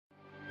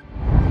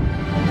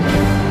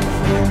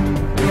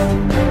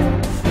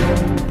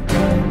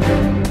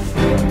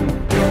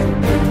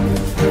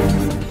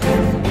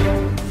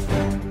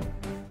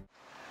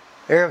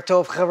Erev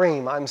Tov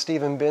Charim, I'm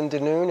Stephen Ben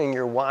Danoon and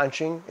you're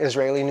watching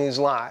Israeli News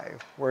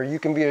Live, where you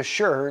can be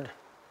assured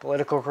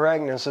political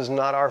correctness is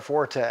not our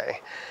forte.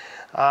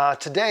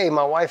 Today,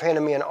 my wife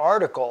handed me an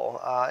article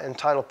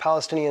entitled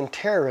Palestinian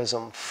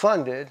Terrorism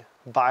Funded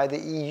by the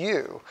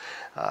EU.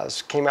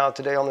 This came out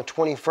today on the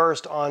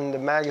 21st on the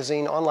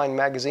online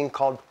magazine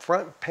called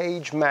Front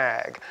Page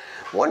Mag.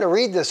 I wanted to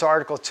read this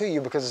article to you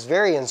because it's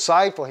very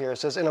insightful here. It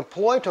says, in a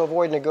ploy to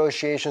avoid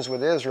negotiations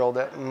with Israel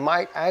that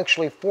might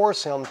actually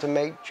force him to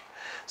make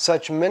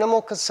such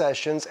minimal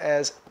concessions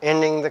as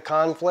ending the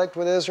conflict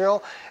with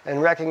Israel and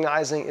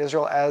recognizing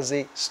Israel as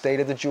the state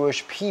of the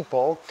Jewish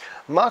people,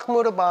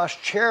 Mahmoud Abbas,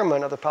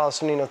 chairman of the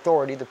Palestinian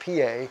Authority, the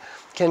PA,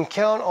 can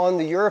count on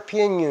the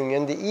European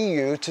Union, the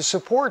EU, to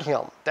support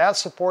him. That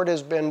support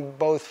has been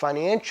both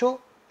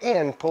financial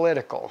and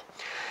political.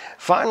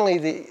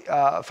 Finally,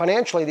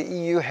 financially, the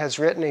EU has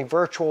written a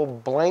virtual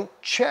blank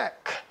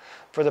check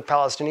for the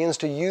Palestinians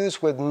to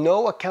use with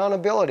no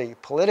accountability.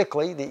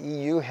 Politically, the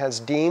EU has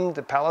deemed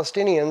the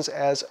Palestinians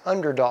as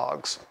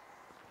underdogs,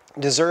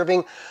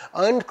 deserving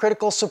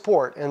uncritical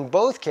support. In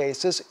both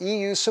cases,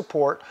 EU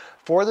support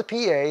for the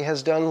PA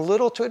has done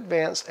little to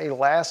advance a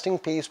lasting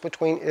peace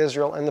between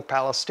Israel and the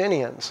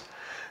Palestinians.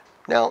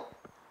 Now,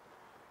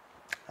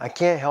 I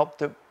can't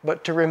help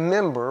but to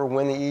remember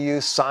when the EU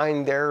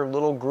signed their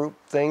little group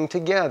thing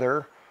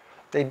together.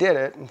 They did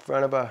it in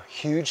front of a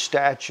huge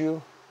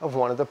statue of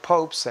one of the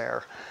popes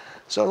there.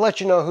 So I'll let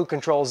you know who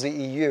controls the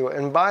EU.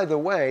 And by the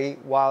way,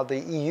 while the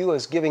EU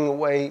is giving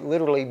away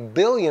literally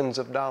billions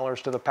of dollars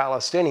to the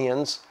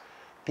Palestinians,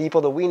 people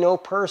that we know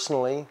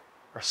personally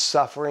are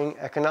suffering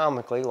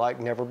economically like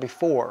never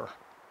before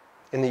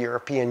in the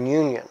European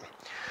Union.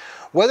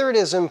 Whether it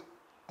is in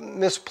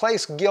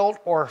misplaced guilt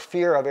or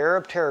fear of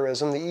Arab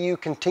terrorism, the EU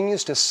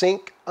continues to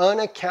sink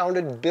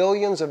unaccounted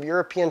billions of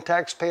European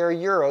taxpayer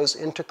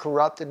euros into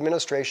corrupt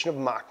administration of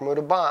Mahmoud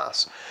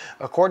Abbas.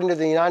 According to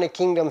the United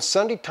Kingdom's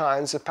Sunday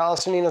Times, the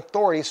Palestinian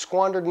Authority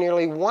squandered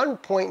nearly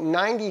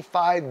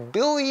 1.95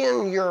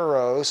 billion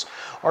euros,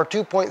 or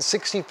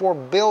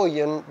 $2.64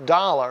 billion,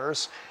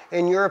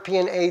 in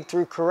European aid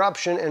through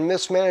corruption and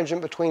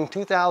mismanagement between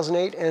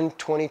 2008 and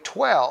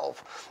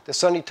 2012. The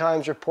Sunday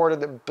Times reported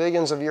that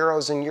billions of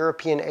euros in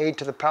European aid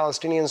to the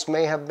Palestinians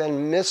may have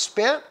been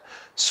misspent,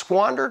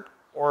 squandered,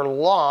 or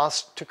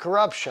lost to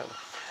corruption.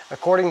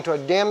 According to a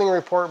damning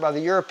report by the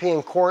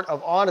European Court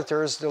of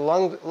Auditors, the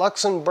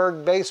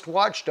Luxembourg-based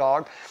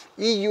watchdog,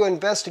 EU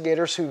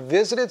investigators who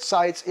visited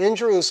sites in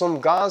Jerusalem,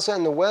 Gaza,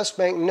 and the West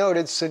Bank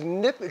noted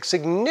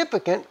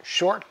significant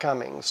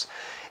shortcomings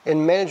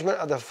in management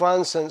of the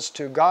funds sent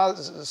to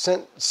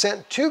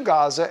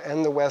Gaza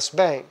and the West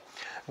Bank.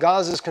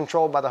 Gaza is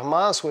controlled by the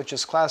Hamas, which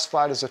is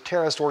classified as a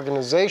terrorist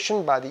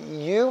organization by the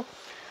EU.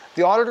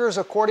 The auditors,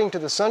 according to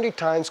the Sunday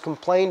Times,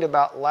 complained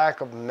about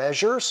lack of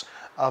measures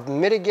of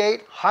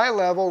mitigate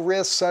high-level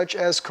risks such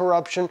as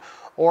corruption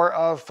or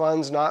of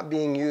funds not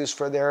being used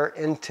for their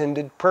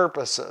intended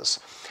purposes.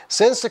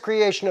 Since the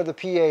creation of the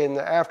PA in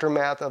the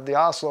aftermath of the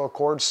Oslo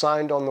Accord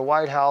signed on the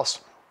White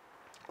House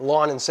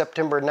lawn in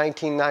September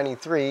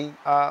 1993,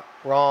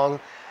 wrong.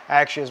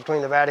 Actually, it was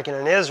between the Vatican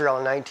and Israel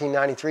in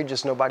 1993,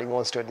 just nobody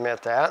wants to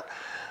admit that.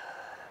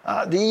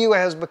 The EU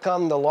has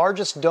become the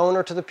largest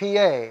donor to the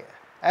PA.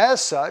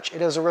 As such,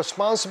 it has a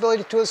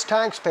responsibility to its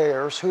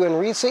taxpayers who in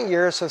recent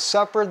years have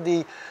suffered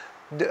the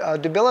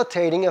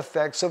debilitating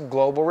effects of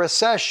global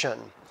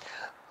recession,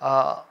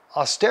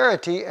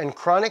 austerity, and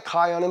chronic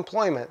high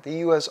unemployment. The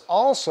U.S.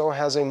 also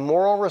has a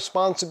moral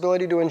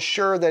responsibility to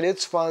ensure that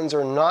its funds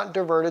are not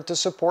diverted to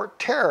support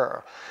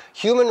terror,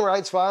 human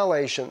rights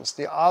violations.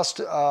 The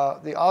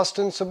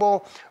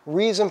ostensible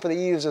reason for the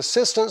EU's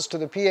assistance to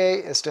the PA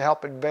is to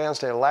help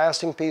advance a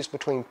lasting peace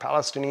between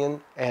Palestinians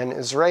and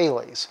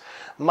Israelis.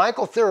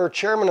 Michael Thurr,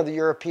 chairman of the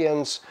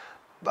European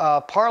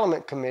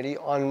Parliament Committee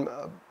on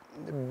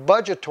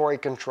Budgetary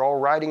Control,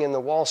 writing in the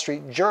Wall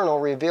Street Journal,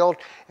 revealed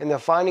in the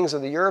findings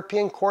of the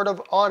European Court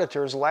of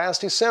Auditors last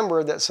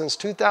December that since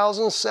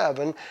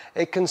 2007,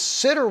 a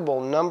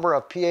considerable number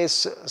of PA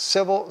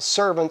civil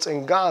servants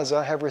in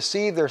Gaza have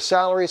received their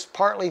salaries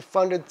partly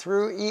funded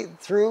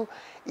through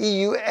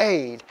EU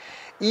aid,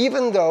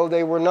 even though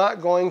they were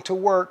not going to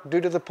work due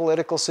to the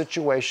political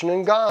situation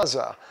in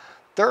Gaza.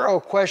 Thorough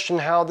questioned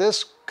how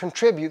this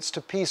contributes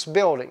to peace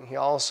building. He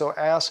also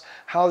asked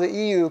how the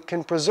EU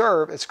can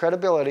preserve its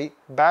credibility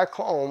back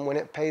home when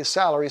it pays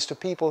salaries to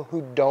people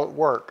who don't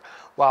work,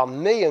 while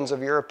millions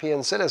of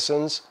European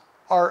citizens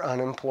are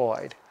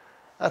unemployed.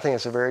 I think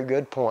it's a very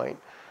good point.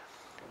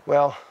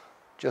 Well,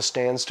 just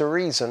stands to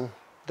reason.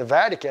 The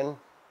Vatican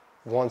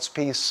wants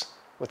peace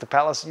with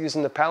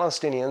using the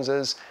Palestinians,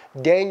 as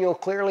Daniel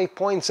clearly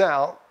points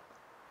out.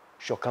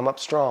 She'll come up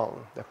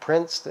strong. The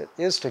prince that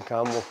is to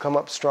come will come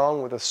up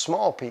strong with a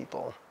small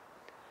people.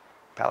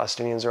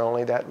 Palestinians are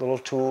only that little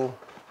tool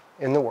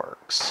in the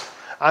works.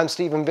 I'm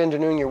Stephen Ben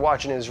Danoon. You're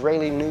watching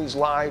Israeli News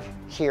Live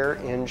here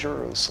in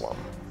Jerusalem.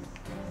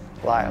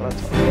 Lyle, let's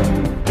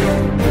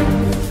go.